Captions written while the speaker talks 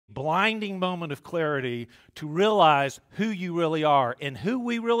blinding moment of clarity to realize who you really are. And who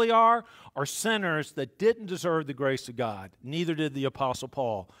we really are sinners that didn't deserve the grace of God. Neither did the Apostle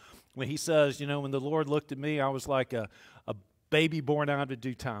Paul. When he says, you know, when the Lord looked at me, I was like a baby born out of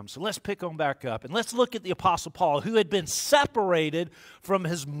due time. So let's pick on back up. And let's look at the Apostle Paul, who had been separated from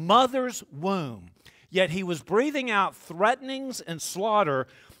his mother's womb. Yet he was breathing out threatenings and slaughter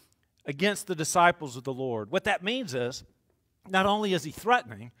against the disciples of the Lord. What that means is, not only is he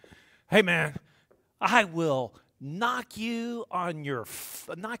threatening, hey man, I will knock you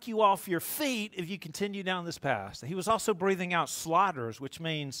off your feet if you continue down this path. He was also breathing out slaughters, which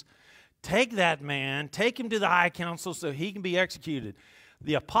means take that man, take him to the high council so he can be executed.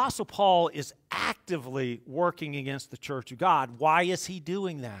 The Apostle Paul is actively working against the church of God. Why is he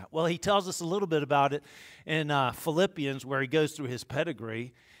doing that? Well, he tells us a little bit about it in Philippians, where he goes through his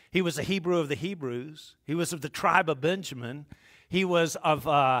pedigree. He was a Hebrew of the Hebrews. He was of the tribe of Benjamin. He was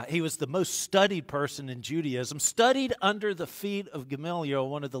the most studied person in Judaism, studied under the feet of Gamaliel,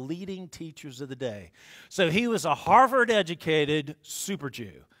 one of the leading teachers of the day. So he was a Harvard-educated super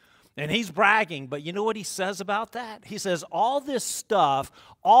Jew. And he's bragging, but you know what he says about that? He says, all this stuff,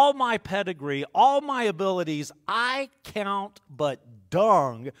 all my pedigree, all my abilities, I count but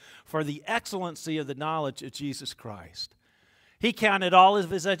dung for the excellency of the knowledge of Jesus Christ. He counted all of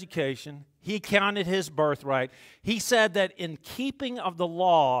his education. He counted his birthright. He said that in keeping of the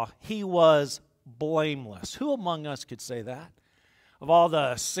law, he was blameless. Who among us could say that? Of all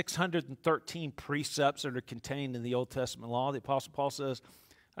the 613 precepts that are contained in the Old Testament law, the Apostle Paul says,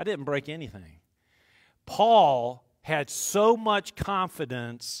 I didn't break anything. Paul had so much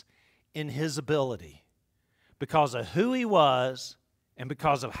confidence in his ability because of who he was and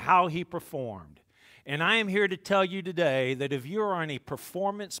because of how he performed. And I am here to tell you today that if you are in a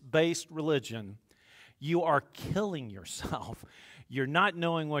performance-based religion, you are killing yourself. You're not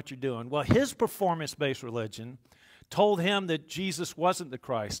knowing what you're doing. Well, his performance-based religion told him that Jesus wasn't the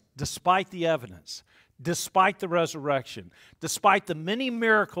Christ, despite the evidence, despite the resurrection, despite the many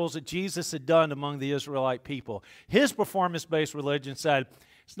miracles that Jesus had done among the Israelite people. His performance-based religion said,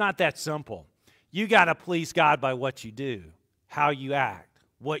 it's not that simple. You got to please God by what you do, how you act,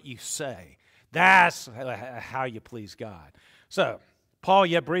 what you say. That's how you please God. So, Paul,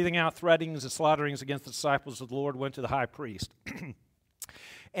 yet breathing out threatenings and slaughterings against the disciples of the Lord, went to the high priest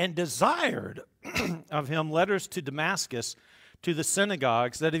and desired of him letters to Damascus, to the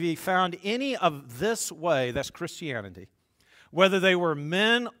synagogues, that if he found any of this way, that's Christianity, whether they were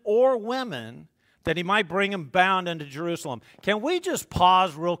men or women, that he might bring them bound into Jerusalem. Can we just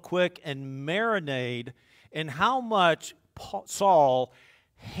pause real quick and marinate in how much Saul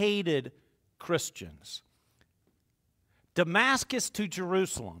hated Christians? Damascus to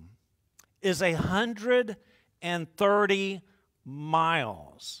Jerusalem is 130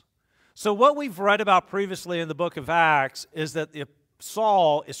 miles. So what we've read about previously in the book of Acts is that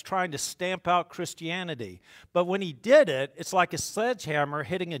Saul is trying to stamp out Christianity. But when he did it, it's like a sledgehammer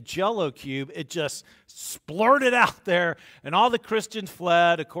hitting a Jell-O cube. It just splurted out there, and all the Christians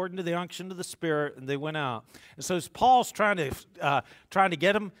fled according to the unction of the Spirit, and they went out. And so Paul's trying to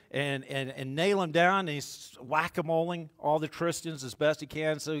get him and nail him down, and he's whack-a-moling all the Christians as best he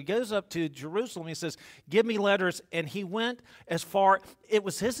can. So he goes up to Jerusalem. He says, give me letters. And he went as far, it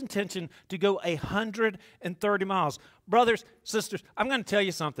was his intention to go 130 miles. Brothers, sisters, I'm going to tell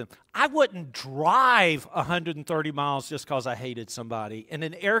you something. I wouldn't drive 130 miles just because I hated somebody in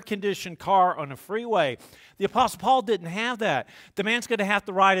an air-conditioned car on a freeway. The Apostle Paul didn't have that. The man's going to have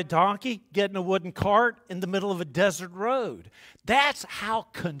to ride a donkey, get in a wooden cart in the middle of a desert road. That's how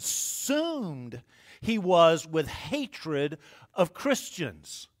consumed he was with hatred of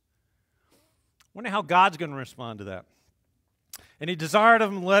Christians. I wonder how God's going to respond to that. And he desired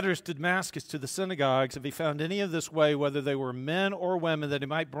of him letters to Damascus, to the synagogues, if he found any of this way, whether they were men or women, that he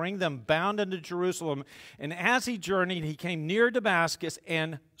might bring them bound into Jerusalem. And as he journeyed, he came near Damascus,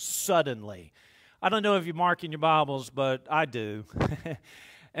 and suddenly. I don't know if you mark in your Bibles, but I do.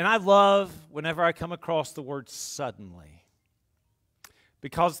 And I love whenever I come across the word suddenly,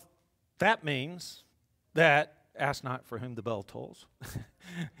 because that means that, ask not for whom the bell tolls.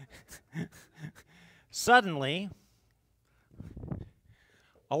 Suddenly,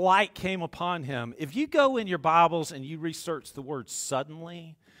 a light came upon him. If you go in your Bibles and you research the word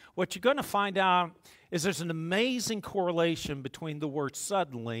suddenly, what you're going to find out is there's an amazing correlation between the word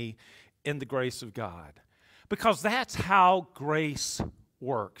suddenly and the grace of God. Because that's how grace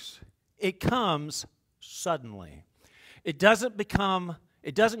works. It comes suddenly. It doesn't come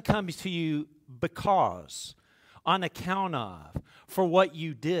to you because. on account of, for what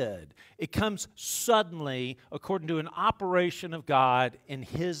you did. It comes suddenly according to an operation of God in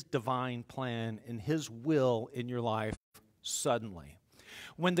His divine plan, in His will in your life, suddenly.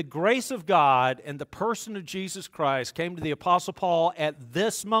 When the grace of God and the person of Jesus Christ came to the Apostle Paul at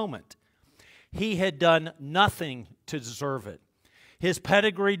this moment, he had done nothing to deserve it. His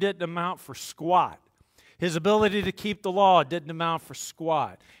pedigree didn't amount for squat. His ability to keep the law didn't amount for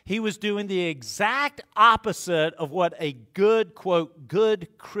squat. He was doing the exact opposite of what a good, quote, good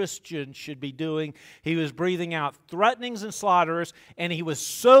Christian should be doing. He was breathing out threatenings and slaughterers, and he was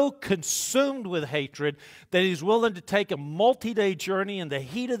so consumed with hatred that he's willing to take a multi-day journey in the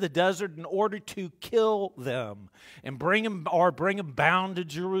heat of the desert in order to kill them and bring them bound to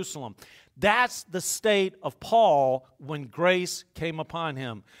Jerusalem. That's the state of Paul when grace came upon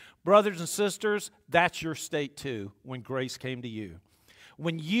him. Brothers and sisters, that's your state too when grace came to you.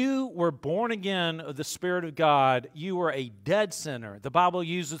 When you were born again of the Spirit of God, you were a dead sinner. The Bible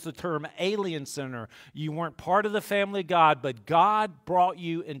uses the term alien sinner. You weren't part of the family of God, but God brought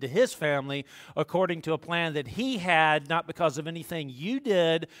you into His family according to a plan that He had, not because of anything you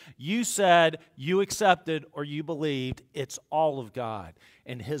did, you said, you accepted, or you believed. It's all of God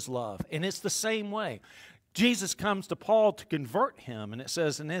and His love. And it's the same way. Jesus comes to Paul to convert him, and it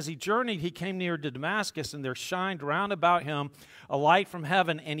says, and as he journeyed, he came near to Damascus, and there shined round about him a light from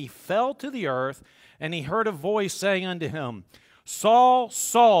heaven, and he fell to the earth, and he heard a voice saying unto him, Saul,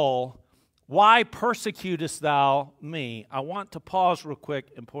 Saul, why persecutest thou me? I want to pause real quick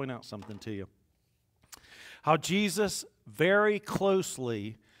and point out something to you. How Jesus very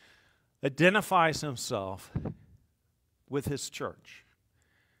closely identifies himself with his church.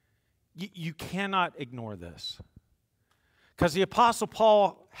 You cannot ignore this. Because the Apostle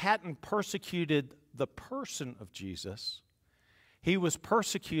Paul hadn't persecuted the person of Jesus. He was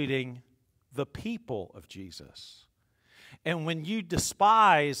persecuting the people of Jesus. And when you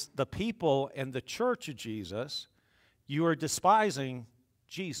despise the people and the church of Jesus, you are despising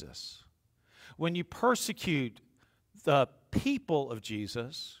Jesus. When you persecute the people of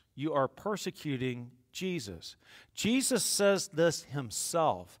Jesus, you are persecuting Jesus. Jesus says this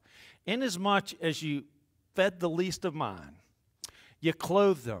himself. Inasmuch as you fed the least of mine, you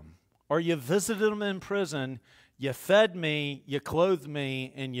clothed them, or you visited them in prison, you fed me, you clothed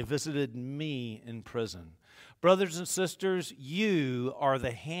me, and you visited me in prison. Brothers and sisters, you are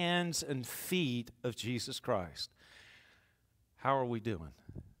the hands and feet of Jesus Christ. How are we doing?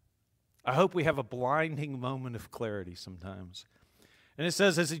 I hope we have a blinding moment of clarity sometimes. And it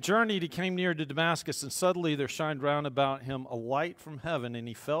says, as he journeyed, he came near to Damascus, and suddenly there shined round about him a light from heaven, and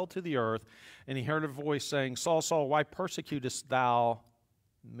he fell to the earth, and he heard a voice saying, Saul, Saul, why persecutest thou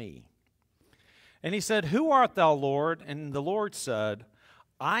me? And he said, who art thou, Lord? And the Lord said,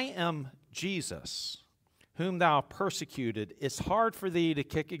 I am Jesus, whom thou persecuted. It's hard for thee to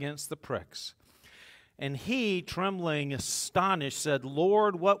kick against the pricks. And he, trembling, astonished, said,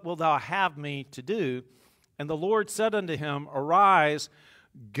 Lord, what wilt thou have me to do? And the Lord said unto him, arise,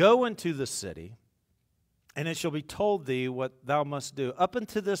 go into the city, and it shall be told thee what thou must do. Up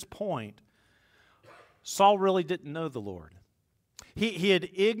until this point, Saul really didn't know the Lord. He had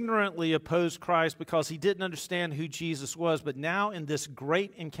ignorantly opposed Christ because he didn't understand who Jesus was. But now in this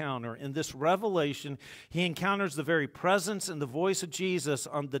great encounter, in this revelation, he encounters the very presence and the voice of Jesus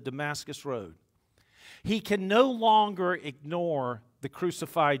on the Damascus road. He can no longer ignore the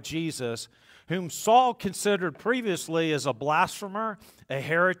crucified Jesus, whom Saul considered previously as a blasphemer, a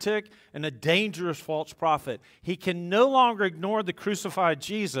heretic, and a dangerous false prophet. He can no longer ignore the crucified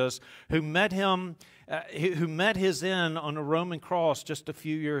Jesus who met his end on a Roman cross just a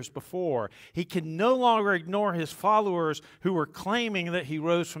few years before. He can no longer ignore his followers who were claiming that he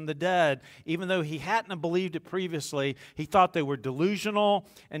rose from the dead, even though he hadn't believed it previously. He thought they were delusional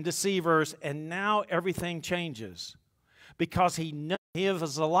and deceivers, and now everything changes. Because he knows he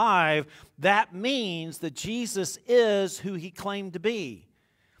is alive, that means that Jesus is who he claimed to be.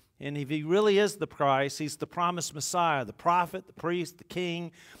 And if he really is the Christ, he's the promised Messiah, the prophet, the priest, the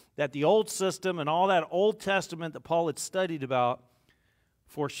king, that the old system and all that Old Testament that Paul had studied about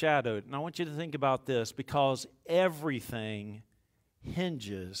foreshadowed. And I want you to think about this, because everything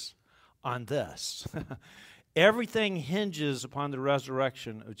hinges on this. Everything hinges upon the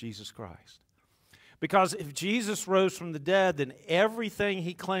resurrection of Jesus Christ. Because if Jesus rose from the dead, then everything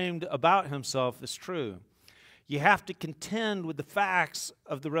he claimed about himself is true. You have to contend with the facts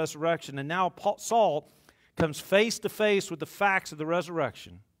of the resurrection. And now Saul comes face to face with the facts of the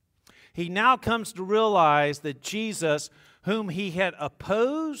resurrection. He now comes to realize that Jesus, whom he had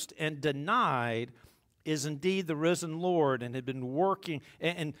opposed and denied, is indeed the risen Lord, and had been working,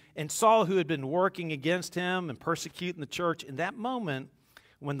 and Saul, who had been working against him and persecuting the church, in that moment,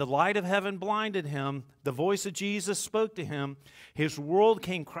 when the light of heaven blinded him, the voice of Jesus spoke to him, his world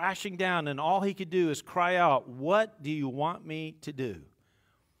came crashing down, and all he could do is cry out, "What do you want me to do?"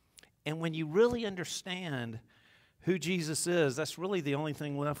 And when you really understand who Jesus is, that's really the only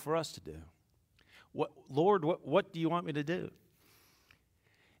thing left for us to do. Lord, what do you want me to do?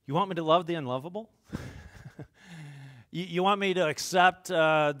 You want me to love the unlovable? You want me to accept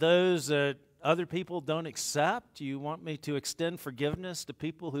those that other people don't accept? You want me to extend forgiveness to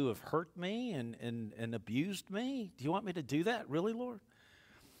people who have hurt me and abused me? Do you want me to do that? Really, Lord?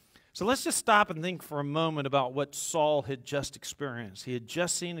 So let's just stop and think for a moment about what Saul had just experienced. He had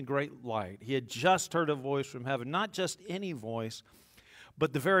just seen a great light. He had just heard a voice from heaven. Not just any voice,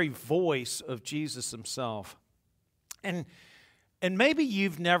 but the very voice of Jesus himself. And maybe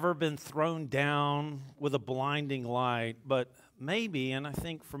you've never been thrown down with a blinding light, but maybe, and I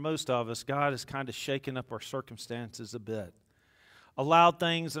think for most of us, God has kind of shaken up our circumstances a bit, allowed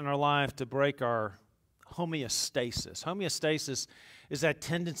things in our life to break our homeostasis. Homeostasis is that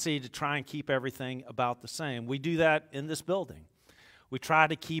tendency to try and keep everything about the same. We do that in this building. We try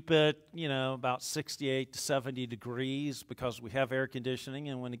to keep it, about 68 to 70 degrees because we have air conditioning,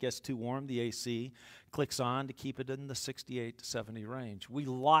 and when it gets too warm, the AC clicks on to keep it in the 68 to 70 range. We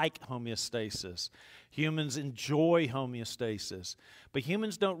like homeostasis. Humans enjoy homeostasis, but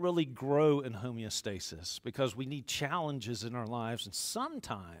humans don't really grow in homeostasis because we need challenges in our lives, and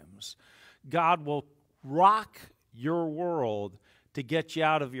sometimes God will rock your world to get you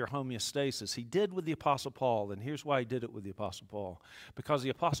out of your homeostasis. He did with the Apostle Paul, and here's why he did it with the Apostle Paul. Because the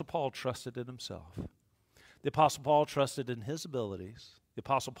Apostle Paul trusted in himself. The Apostle Paul trusted in his abilities. The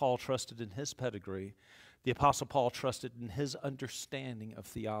Apostle Paul trusted in his pedigree. The Apostle Paul trusted in his understanding of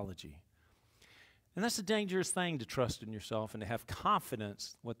theology. And that's a dangerous thing, to trust in yourself and to have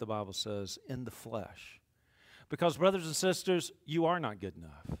confidence, what the Bible says, in the flesh. Because, brothers and sisters, you are not good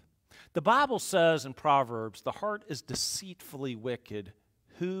enough. The Bible says in Proverbs, the heart is deceitfully wicked.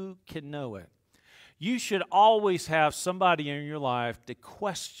 Who can know it? You should always have somebody in your life to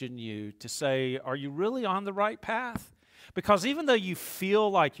question you, to say, are you really on the right path? Because even though you feel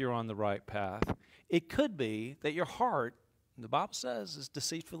like you're on the right path, it could be that your heart, the Bible says, is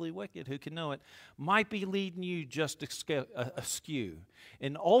deceitfully wicked. Who can know it? Might be leading you just askew.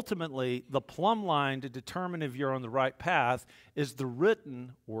 And ultimately, the plumb line to determine if you're on the right path is the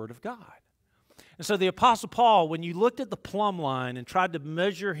written Word of God. And so the Apostle Paul, when you looked at the plumb line and tried to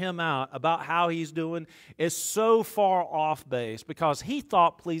measure him out about how he's doing, is so far off base because he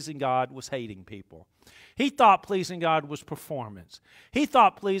thought pleasing God was hating people. He thought pleasing God was performance. He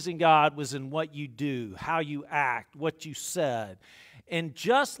thought pleasing God was in what you do, how you act, what you said. And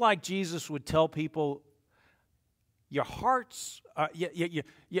just like Jesus would tell people, your hearts,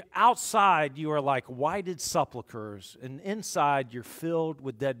 outside you are like whited sepulchres, and inside you're filled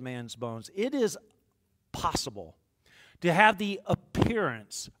with dead man's bones. It is possible to have the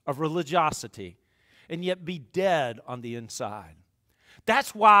appearance of religiosity and yet be dead on the inside.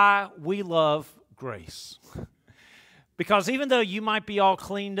 That's why we love grace. Because even though you might be all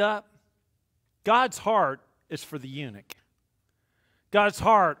cleaned up, God's heart is for the eunuch. God's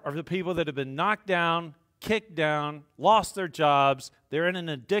heart are for the people that have been knocked down, kicked down, lost their jobs. They're in an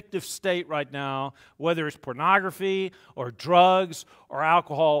addictive state right now, whether it's pornography or drugs or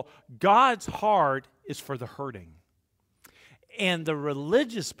alcohol. God's heart is for the hurting. And the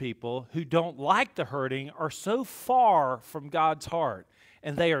religious people who don't like the hurting are so far from God's heart.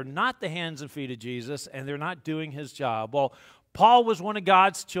 And they are not the hands and feet of Jesus, and they're not doing his job. Well, Paul was one of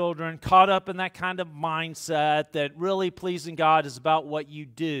God's children, caught up in that kind of mindset that really pleasing God is about what you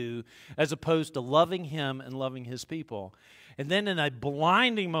do, as opposed to loving him and loving his people. And then in a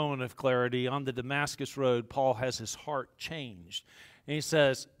blinding moment of clarity on the Damascus Road, Paul has his heart changed. And he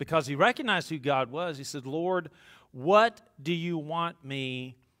says, because he recognized who God was, he said, Lord, what do you want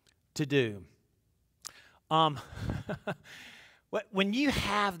me to do? When you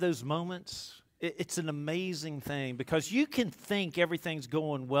have those moments, it's an amazing thing because you can think everything's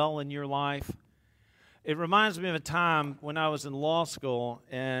going well in your life. It reminds me of a time when I was in law school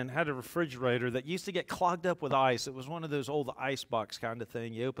and had a refrigerator that used to get clogged up with ice. It was one of those old ice box kind of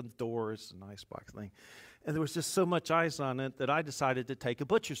thing. You open the door, it's an ice box thing. And there was just so much ice on it that I decided to take a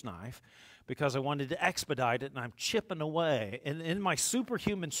butcher's knife because I wanted to expedite it, and I'm chipping away. And in my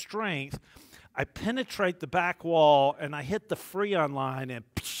superhuman strength, I penetrate the back wall, and I hit the Freon line, and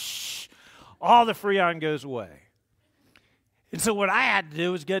all the Freon goes away. And so what I had to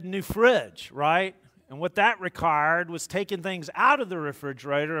do was get a new fridge, right? And what that required was taking things out of the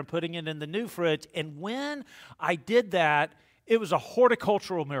refrigerator and putting it in the new fridge. And when I did that, it was a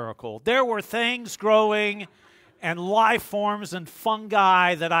horticultural miracle. There were things growing and life forms and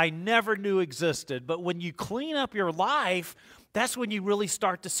fungi that I never knew existed. But when you clean up your life, that's when you really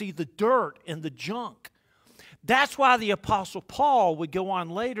start to see the dirt and the junk. That's why the Apostle Paul would go on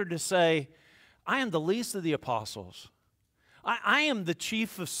later to say, I am the least of the apostles. I am the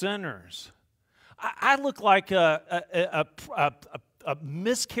chief of sinners. I look like a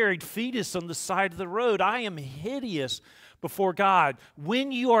miscarried fetus on the side of the road. I am hideous before God.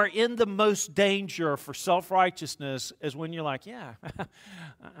 When you are in the most danger for self-righteousness is when you're like, yeah,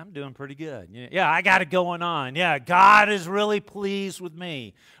 I'm doing pretty good. Yeah, I got it going on. Yeah, God is really pleased with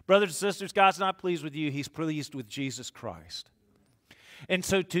me. Brothers and sisters, God's not pleased with you. He's pleased with Jesus Christ. And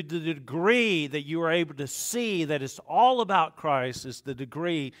so to the degree that you are able to see that it's all about Christ is the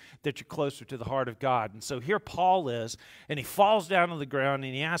degree that you're closer to the heart of God. And so here Paul is, and he falls down on the ground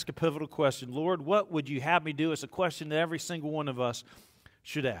and he asks a pivotal question. Lord, what would you have me do? It's a question that every single one of us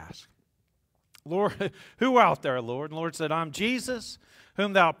should ask. Lord, who out there, Lord? And the Lord said, I'm Jesus,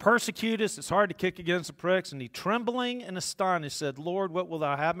 whom thou persecutest. It's hard to kick against the pricks. And he, trembling and astonished, said, Lord, what wilt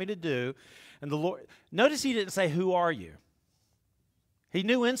thou have me to do? And the Lord, notice he didn't say, who are you? He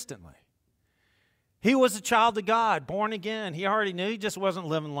knew instantly. He was a child of God, born again. He already knew. He just wasn't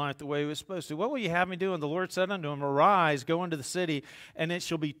living life the way he was supposed to. What will you have me do? And the Lord said unto him, arise, go into the city, and it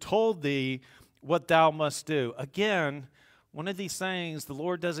shall be told thee what thou must do. Again, one of these things, the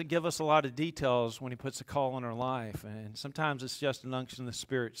Lord doesn't give us a lot of details when he puts a call in our life. And sometimes it's just an unction of the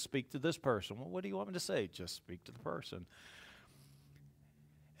Spirit. Speak to this person. Well, what do you want me to say? Just speak to the person.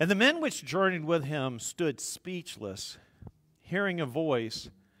 And the men which journeyed with him stood speechless, hearing a voice,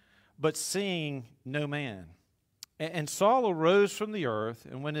 but seeing no man. And Saul arose from the earth,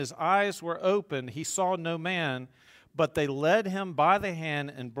 and when his eyes were opened, he saw no man, but they led him by the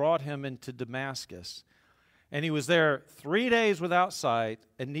hand and brought him into Damascus. And he was there 3 days without sight,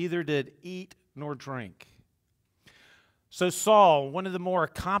 and neither did eat nor drink. So Saul, one of the more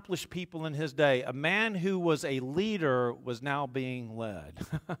accomplished people in his day, a man who was a leader, was now being led.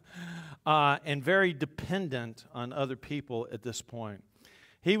 And very dependent on other people at this point.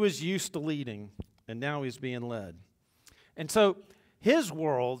 He was used to leading, and now he's being led. And so his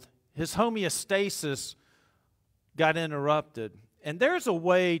world, his homeostasis, got interrupted. And there's a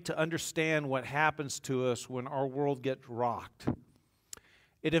way to understand what happens to us when our world gets rocked.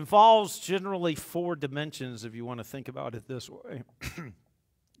 It involves generally 4 dimensions, if you want to think about it this way.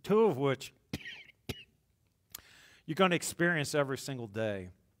 2 of which you're going to experience every single day.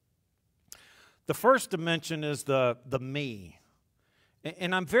 The first dimension is the me.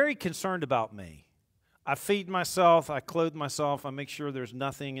 And I'm very concerned about me. I feed myself, I clothe myself, I make sure there's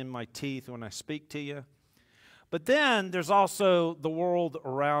nothing in my teeth when I speak to you. But then there's also the world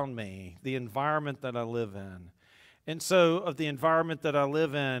around me, the environment that I live in. And so of the environment that I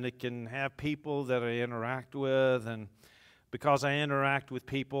live in, it can have people that I interact with. And because I interact with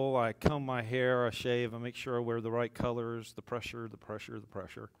people, I comb my hair, I shave, I make sure I wear the right colors, the pressure.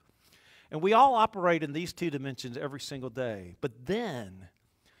 And we all operate in these 2 dimensions every single day. But then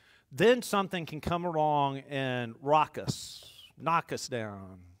something can come along and rock us, knock us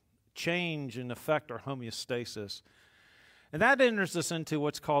down, change and affect our homeostasis. And that enters us into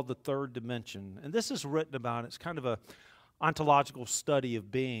what's called the 3rd dimension. And this is written about. It's kind of an ontological study of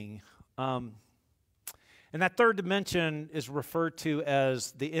being. And that 3rd dimension is referred to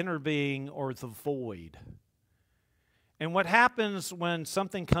as the inner being or the void. And what happens when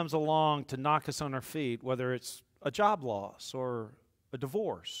something comes along to knock us on our feet, whether it's a job loss or a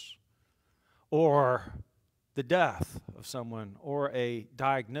divorce or the death of someone or a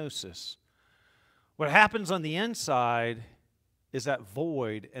diagnosis, what happens on the inside is that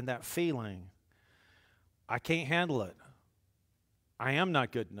void and that feeling. I can't handle it. I am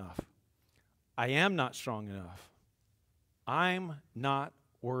not good enough. I am not strong enough. I'm not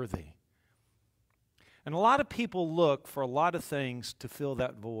worthy. And a lot of people look for a lot of things to fill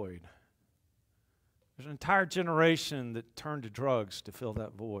that void. There's an entire generation that turned to drugs to fill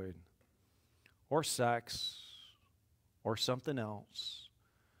that void, or sex, or something else.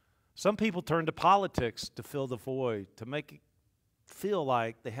 Some people turn to politics to fill the void, to make it feel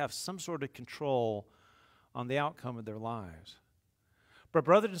like they have some sort of control on the outcome of their lives. But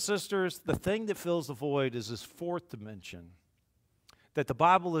brothers and sisters, the thing that fills the void is this 4th dimension that the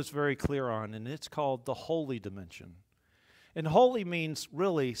Bible is very clear on, and it's called the holy dimension. And holy means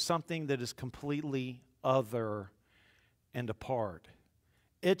really something that is completely other and apart.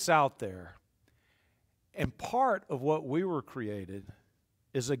 It's out there. And part of what we were created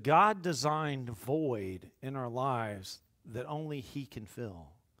is a God-designed void in our lives that only He can fill.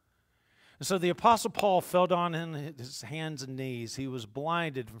 And so the Apostle Paul fell down on his hands and knees. He was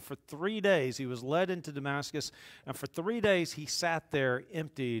blinded. And for 3 days, he was led into Damascus. And for 3 days, he sat there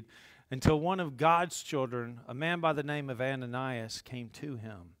emptied until one of God's children, a man by the name of Ananias, came to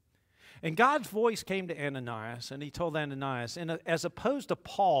him. And God's voice came to Ananias, and he told Ananias, and as opposed to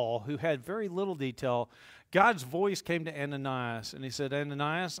Paul, who had very little detail, God's voice came to Ananias, and he said,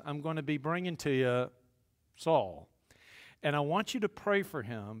 Ananias, I'm going to be bringing to you Saul. And I want you to pray for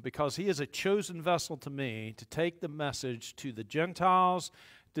him because he is a chosen vessel to me to take the message to the Gentiles,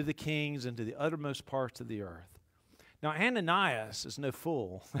 to the kings, and to the uttermost parts of the earth. Now, Ananias is no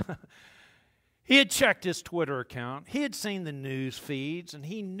fool. He had checked his Twitter account. He had seen the news feeds, and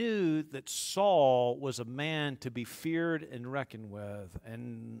he knew that Saul was a man to be feared and reckoned with.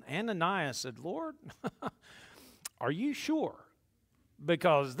 And Ananias said, Lord, are you sure?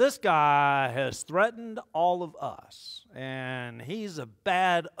 Because this guy has threatened all of us, and he's a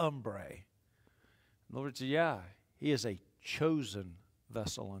bad hombre. The Lord said, yeah, he is a chosen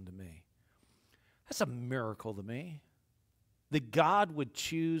vessel unto me. That's a miracle to me. That God would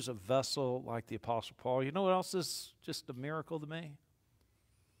choose a vessel like the Apostle Paul. You know what else is just a miracle to me?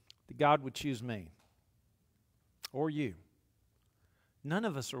 That God would choose me or you. None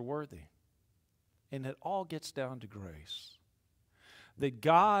of us are worthy. And it all gets down to grace. That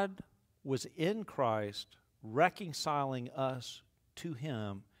God was in Christ reconciling us to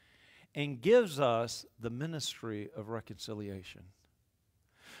Him and gives us the ministry of reconciliation.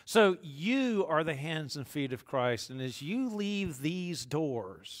 So you are the hands and feet of Christ, and as you leave these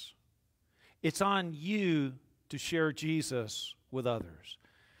doors, it's on you to share Jesus with others.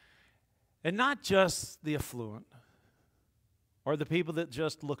 And not just the affluent or the people that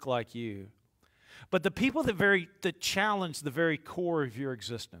just look like you, but the people that challenge the very core of your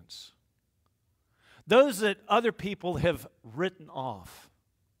existence. Those that other people have written off.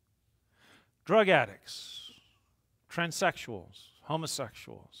 Drug addicts, transsexuals,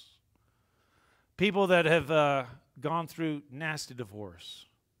 homosexuals, people that have gone through nasty divorce,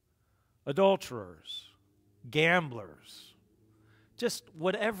 adulterers, gamblers, just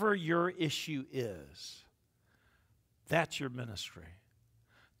whatever your issue is, that's your ministry.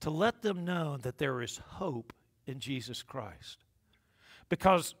 To let them know that there is hope in Jesus Christ.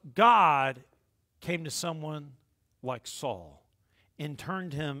 Because God came to someone like Saul and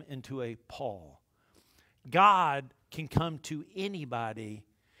turned him into a Paul. God can come to anybody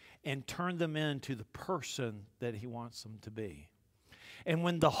and turn them into the person that He wants them to be. And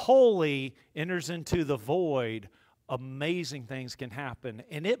when the holy enters into the void, amazing things can happen.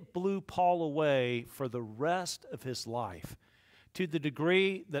 And it blew Paul away for the rest of his life, to the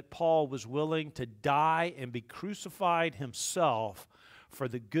degree that Paul was willing to die and be crucified himself for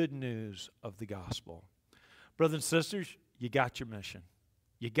the good news of the gospel. Brothers and sisters, you got your mission.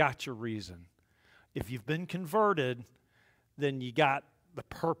 You got your reason. If you've been converted, then you got the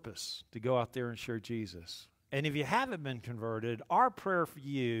purpose to go out there and share Jesus. And if you haven't been converted, our prayer for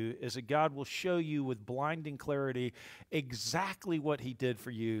you is that God will show you with blinding clarity exactly what He did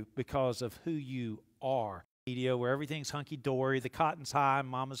for you because of who you are. Media where everything's hunky-dory, the cotton's high,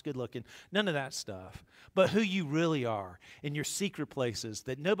 mama's good-looking, none of that stuff. But who you really are in your secret places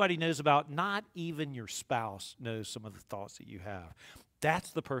that nobody knows about, not even your spouse knows some of the thoughts that you have. That's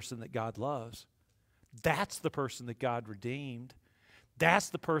the person that God loves. That's the person that God redeemed. That's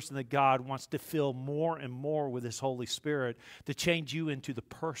the person that God wants to fill more and more with His Holy Spirit to change you into the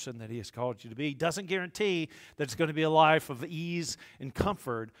person that He has called you to be. He doesn't guarantee that it's going to be a life of ease and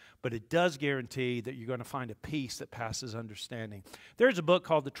comfort, but it does guarantee that you're going to find a peace that passes understanding. There's a book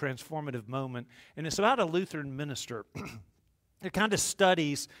called The Transformative Moment, and it's about a Lutheran minister. It kind of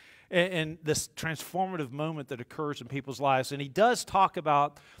studies in this transformative moment that occurs in people's lives, and he does talk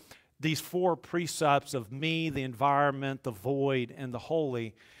about these 4 precepts of me, the environment, the void, and the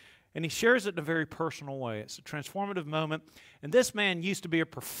holy. And he shares it in a very personal way. It's a transformative moment. And this man used to be a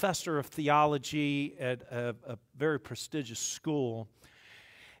professor of theology at a very prestigious school.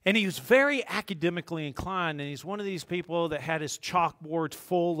 And he was very academically inclined. And he's one of these people that had his chalkboard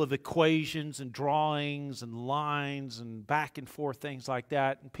full of equations and drawings and lines and back and forth things like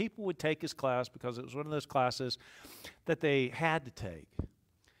that. And people would take his class because it was one of those classes that they had to take.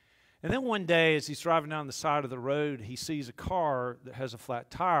 And then one day, as he's driving down the side of the road, he sees a car that has a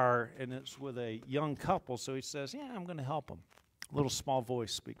flat tire, and it's with a young couple. So he says, yeah, I'm going to help them. A little small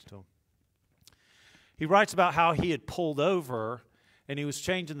voice speaks to him. He writes about how he had pulled over, and he was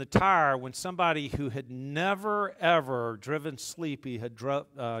changing the tire when somebody who had never, ever driven sleepy had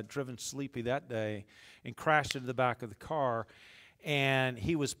driven sleepy that day and crashed into the back of the car. and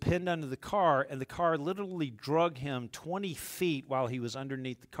he was pinned under the car, and the car literally drug him 20 feet while he was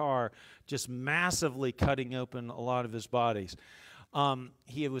underneath the car, just massively cutting open a lot of his bodies.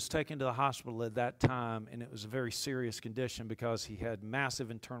 He was taken to the hospital at that time, and it was a very serious condition because he had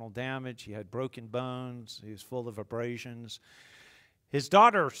massive internal damage. He had broken bones. He was full of abrasions. His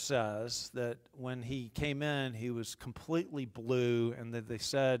daughter says that when he came in, he was completely blue, and that they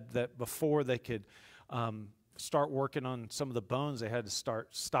said that before they could start working on some of the bones, they had to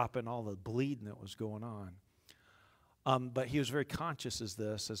start stopping all the bleeding that was going on. But he was very conscious as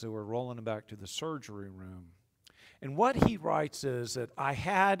they were rolling him back to the surgery room. And what he writes is that I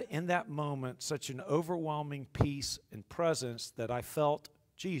had in that moment such an overwhelming peace and presence that I felt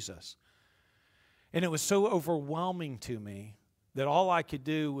Jesus. And it was so overwhelming to me that all I could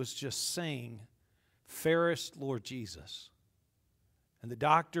do was just sing, "Fairest Lord Jesus." And the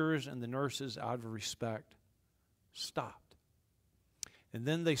doctors and the nurses, out of respect, stopped. And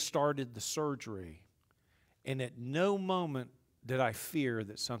then they started the surgery. And at no moment did I fear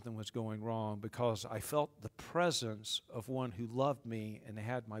that something was going wrong, because I felt the presence of one who loved me and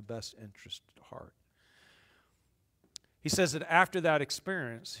had my best interest at heart. He says that after that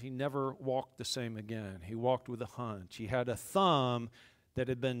experience, he never walked the same again. He walked with a hunch. He had a thumb that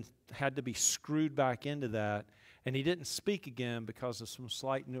had to be screwed back into that, and he didn't speak again because of some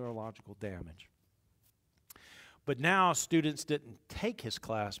slight neurological damage. But now students didn't take his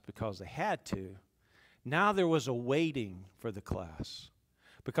class because they had to. Now there was a waiting for the class.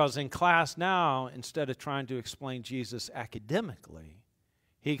 Because in class now, instead of trying to explain Jesus academically,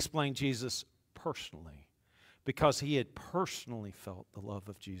 he explained Jesus personally, because he had personally felt the love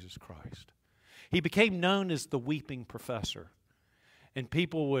of Jesus Christ. He became known as the weeping professor. And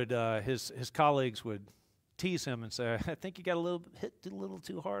people would, his colleagues would tease him and say, "I think you got hit a little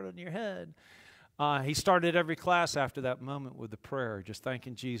too hard on your head." He started every class after that moment with a prayer, just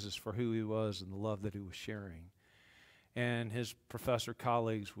thanking Jesus for who he was and the love that he was sharing. And his professor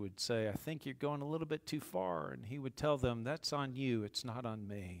colleagues would say, "I think you're going a little bit too far." And he would tell them, "That's on you, it's not on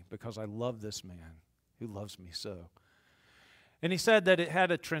me, because I love this man who loves me so." And he said that it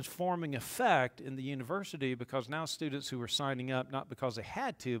had a transforming effect in the university, because now students who were signing up, not because they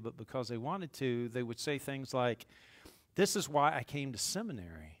had to, but because they wanted to, they would say things like, "This is why I came to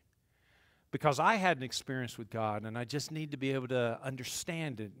seminary. Because I had an experience with God, and I just need to be able to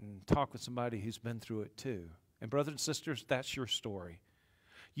understand it and talk with somebody who's been through it too." And brothers and sisters, that's your story.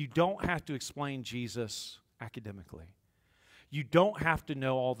 You don't have to explain Jesus academically. You don't have to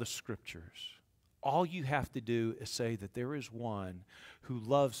know all the scriptures. All you have to do is say that there is one who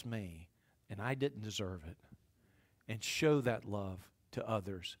loves me, and I didn't deserve it, and show that love to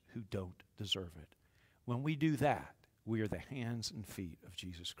others who don't deserve it. When we do that, we are the hands and feet of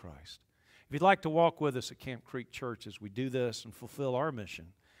Jesus Christ. If you'd like to walk with us at Camp Creek Church as we do this and fulfill our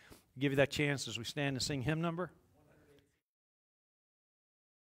mission, I'll give you that chance as we stand and sing hymn number